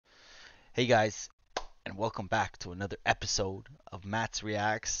Hey guys, and welcome back to another episode of Matt's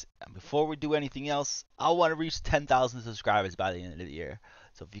Reacts. And before we do anything else, I want to reach 10,000 subscribers by the end of the year.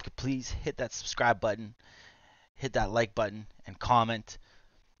 So if you could please hit that subscribe button, hit that like button, and comment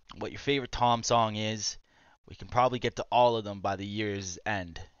what your favorite Tom song is. We can probably get to all of them by the year's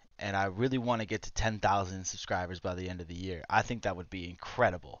end. And I really want to get to 10,000 subscribers by the end of the year. I think that would be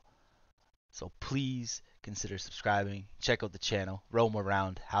incredible. So please consider subscribing, check out the channel, roam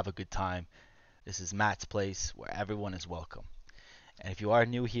around, have a good time. This is Matt's place where everyone is welcome. And if you are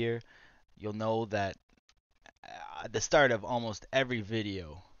new here, you'll know that at the start of almost every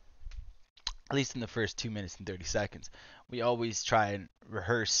video, at least in the first 2 minutes and 30 seconds, we always try and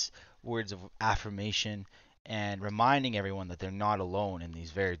rehearse words of affirmation and reminding everyone that they're not alone in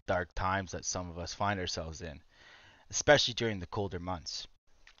these very dark times that some of us find ourselves in, especially during the colder months.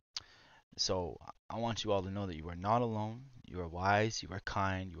 So I want you all to know that you are not alone. You are wise, you are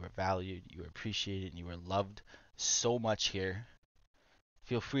kind, you are valued, you are appreciated, and you are loved so much here.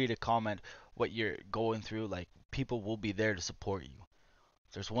 Feel free to comment what you're going through. Like, people will be there to support you.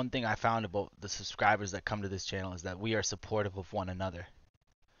 If there's one thing I found about the subscribers that come to this channel is that we are supportive of one another.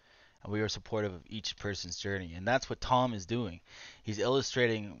 And we are supportive of each person's journey. And that's what Tom is doing. He's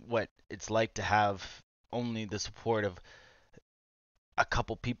illustrating what it's like to have only the support of a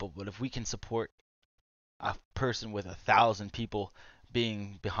couple people. But if we can support a person with 1,000 people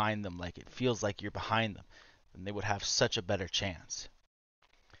being behind them, like it feels like you're behind them, then they would have such a better chance.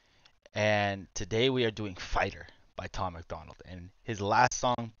 And today we are doing Fighter by Tom MacDonald. And his last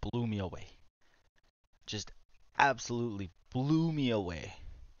song blew me away. Just absolutely blew me away.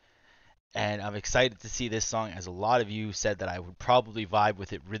 And I'm excited to see this song, as a lot of you said that I would probably vibe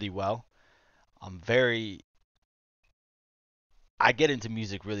with it really well. I'm very I get into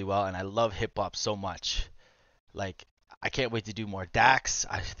music really well, and I love hip hop so much. Like, I can't wait to do more DAX.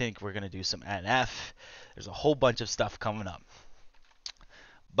 I think we're gonna do some NF. There's a whole bunch of stuff coming up.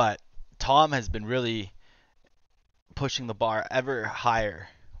 But Tom has been really pushing the bar ever higher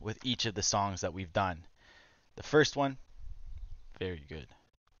with each of the songs that we've done. The first one, very good.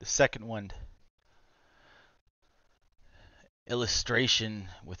 The second one, illustration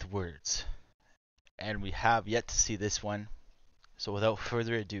with words. And we have yet to see this one. So without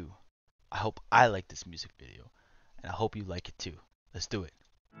further ado, I hope I like this music video, and I hope you like it too. Let's do it.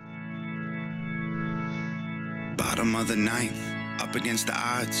 Bottom of the ninth, up against the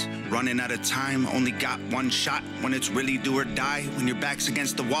odds, running out of time, only got one shot. When it's really do or die, when your back's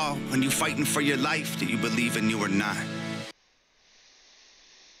against the wall, when you fighting for your life, do you believe in you or not?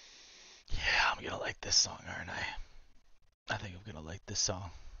 Yeah, I'm gonna like this song, aren't I? I think I'm gonna like this song.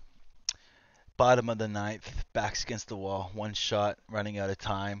 Bottom of the ninth, backs against the wall, one shot, running out of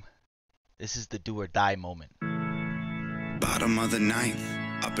time. This is the do or die moment. Bottom of the ninth,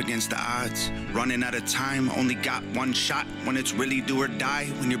 up against the odds, running out of time, only got one shot. When it's really do or die,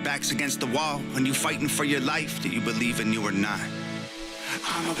 when your back's against the wall, when you fighting for your life, do you believe in you or not?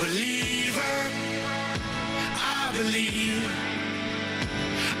 I'm a believer, I believe.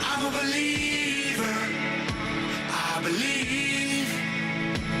 I'm a believer, I believe.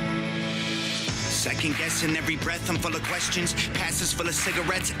 Second guessing every breath, I'm full of questions. Passes full of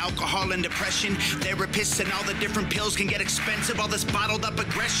cigarettes, alcohol and depression. Therapists and all the different pills can get expensive. All this bottled up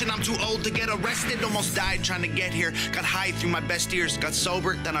aggression, I'm too old to get arrested. Almost died trying to get here. Got high through my best years. Got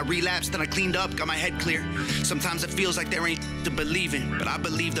sober, then I relapsed, then I cleaned up, got my head clear. Sometimes it feels like there ain't to believe in, but I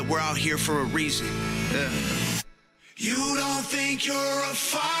believe that we're out here for a reason. You don't think you're a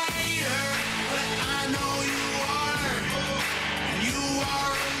fighter, but I know you are. And you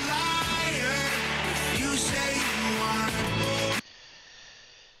are a liar if you say you aren't.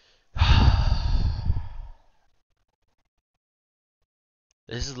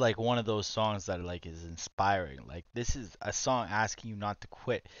 This is like one of those songs that like is inspiring. Like, this is a song asking you not to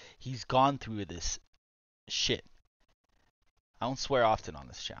quit. He's gone through this shit. I don't swear often on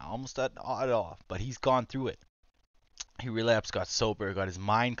this channel, almost at all, but he's gone through it. He relapsed, got sober, got his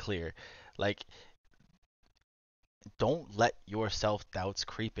mind clear. Like, don't let your self-doubts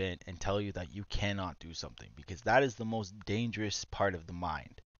creep in and tell you that you cannot do something, because that is the most dangerous part of the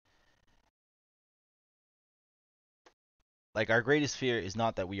mind. Like, our greatest fear is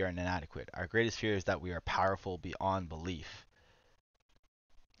not that we are inadequate. Our greatest fear is that we are powerful beyond belief.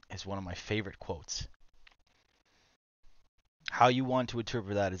 It's one of my favorite quotes. How you want to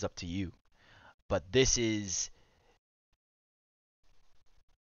interpret that is up to you. But this is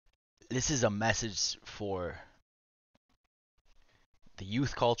a message for the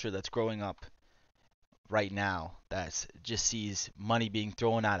youth culture that's growing up right now, that just sees money being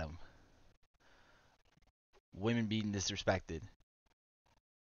thrown at them, women being disrespected,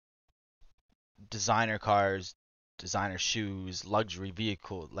 designer cars, designer shoes, luxury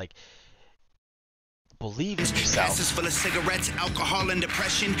vehicle. Like, believe in yourself. Passes full of cigarettes, alcohol, and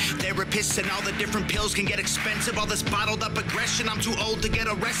depression. Therapists and all the different pills can get expensive. All this bottled up aggression. I'm too old to get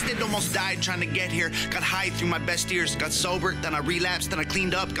arrested. Almost died trying to get here. Got high through my best years. Got sober, then I relapsed, then I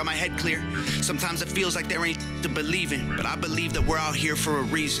cleaned up, got my head clear. Sometimes it feels like there ain't to believe in, but I believe that we're out here for a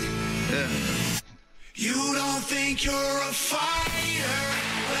reason. Yeah. You don't think you're a fighter,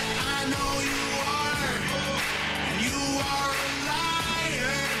 but I know you are. And you are a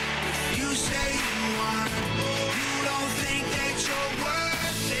liar if you say you aren't. You don't think that you're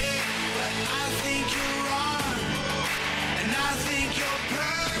worth it, but I think you're wrong. And I think you're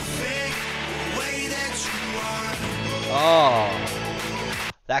perfect the way that you are. Oh.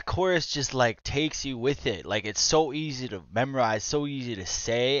 That chorus just like takes you with it. Like, it's so easy to memorize, so easy to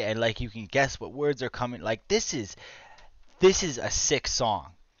say, and like you can guess what words are coming. Like, this is a sick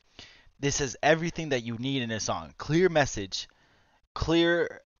song. This is everything that you need in a song. Clear message,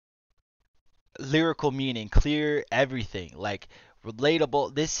 clear lyrical meaning, clear everything. Like,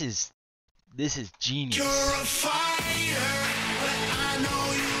 relatable. This is genius. You're a fighter, but I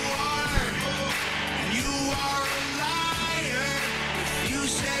know you are. And you are a liar if you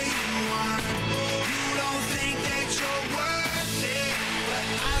say you aren't. You don't think that you're worth it, but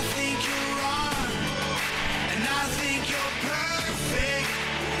I think you're wrong. And I think you're perfect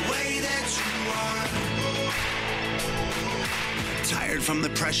the way that you are. Tired from the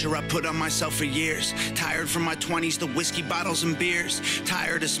pressure I put on myself for years. Tired from my 20s to whiskey bottles and beers.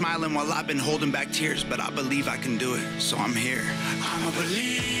 Tired of smiling while I've been holding back tears. But I believe I can do it, so I'm here. I'm a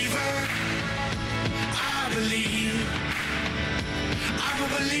believer. I believe. I'm a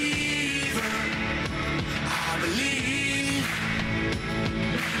believer. I believe.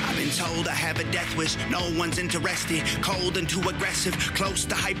 I've been told I have a death wish, no one's interested. Cold and too aggressive, close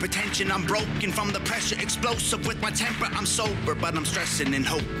to hypertension. I'm broken from the pressure, explosive with my temper. I'm sober, but I'm stressing and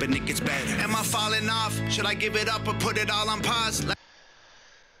hoping it gets better. Am I falling off? Should I give it up or put it all on pause?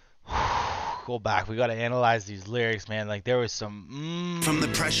 Go back. We gotta analyze these lyrics, man. Like, there was some From the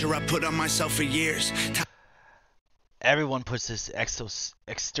pressure I put on myself for years. Everyone puts this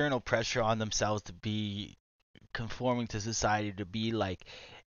external pressure on themselves to be conforming to society, to be like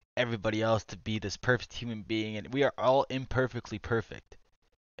everybody else, to be this perfect human being, and we are all imperfectly perfect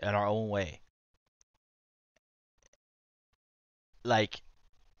in our own way. Like,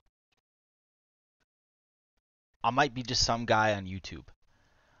 I might be just some guy on YouTube,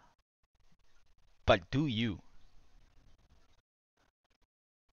 but do you?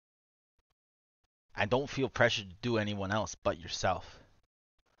 And don't feel pressured to do anyone else but yourself.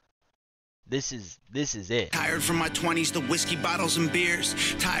 This is it. Tired from my 20s to whiskey bottles and beers.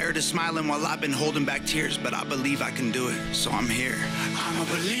 Tired of smiling while I've been holding back tears. But I believe I can do it, so I'm here. I'm a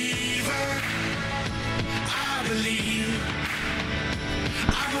believer. I believe.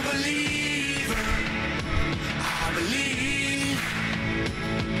 I'm a believer. I believe.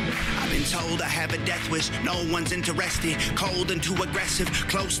 I've been told I have a death wish, no one's interested. Cold and too aggressive,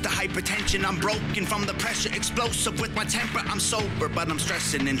 close to hypertension. I'm broken from the pressure, explosive with my temper. I'm sober, but I'm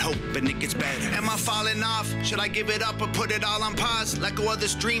stressing and hoping it gets better. Am I falling off? Should I give it up or put it all on pause? Let go of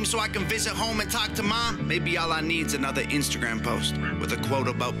this dream so I can visit home and talk to mom? Maybe all I need's another Instagram post with a quote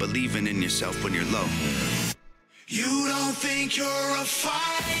about believing in yourself when you're low. You don't think you're a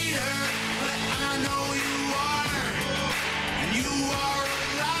fighter, but I know you are. And you are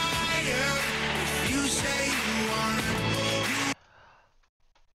a liar if you say you aren't.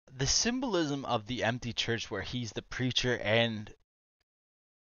 The symbolism of the empty church, where he's the preacher and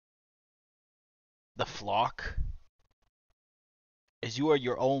the flock, is you are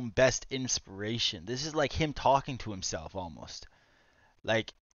your own best inspiration. This is like him talking to himself almost.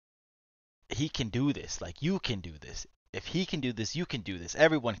 Like, he can do this. Like, you can do this. If he can do this, you can do this.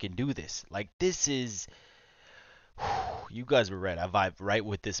 Everyone can do this. Like, this is... You guys were right. I vibe right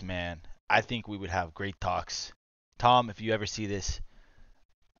with this man. I think we would have great talks. Tom, if you ever see this,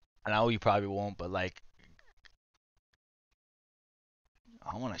 I know you probably won't, but like,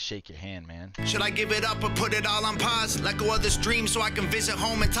 I want to shake your hand, man. Should I give it up or put it all on pause? Let go of this dream so I can visit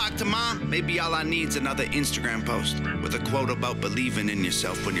home and talk to mom? Maybe all I need's another Instagram post with a quote about believing in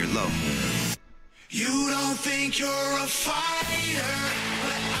yourself when you're low. You don't think you're a fighter,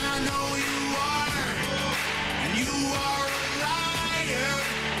 but I know you are. And you are a liar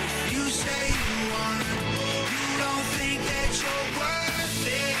if you say you aren't. You don't think that you're worth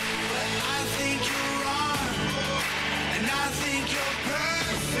it, but I think you're wrong. And I think you're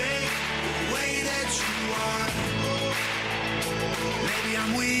perfect the way that you are. Maybe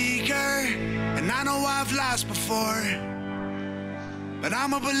I'm weaker, and I know I've lost before. But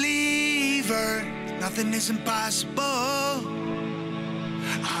I'm a believer, nothing is impossible.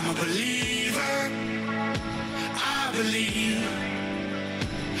 I'm a believer, I believe.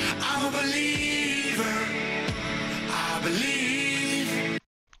 I'm a believer, I believe.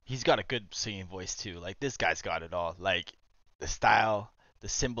 He's got a good singing voice too. Like this guy's got it all. Like the style, the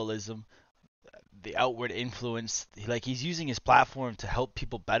symbolism, the outward influence. Like he's using his platform to help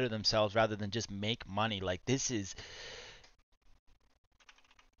people better themselves rather than just make money. Like this is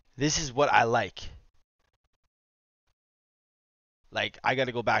what I like. Like I got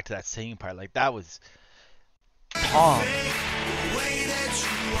to go back to that singing part. Like that was Tom.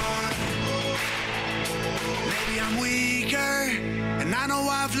 Maybe I'm weaker, and I know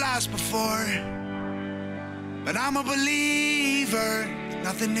I've lost before. But I'm a believer,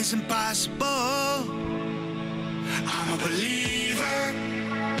 nothing is impossible. I'm a believer,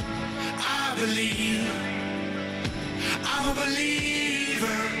 I believe. I'm a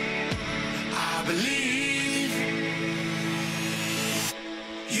believer, I believe.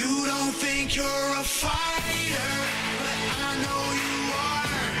 You don't think you're a fighter, but I know you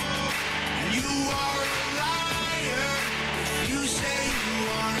are. And you are a liar if you say you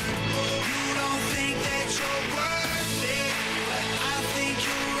are. You don't think that you're worth it, but I think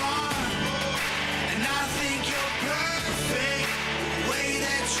you're wrong. And I think you're perfect the way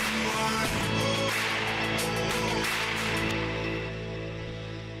that you are.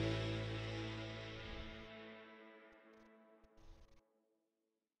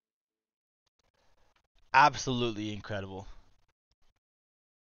 Absolutely incredible.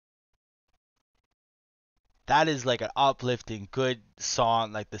 That is like an uplifting, good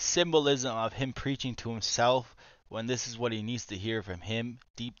song. Like the symbolism of him preaching to himself when this is what he needs to hear from him.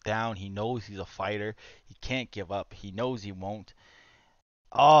 Deep down, he knows he's a fighter. He can't give up. He knows he won't.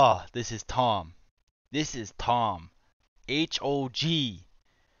 Oh, this is Tom. This is Tom. HOG.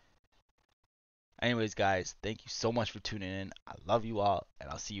 Anyways, guys, thank you so much for tuning in. I love you all, and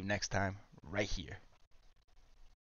I'll see you next time right here.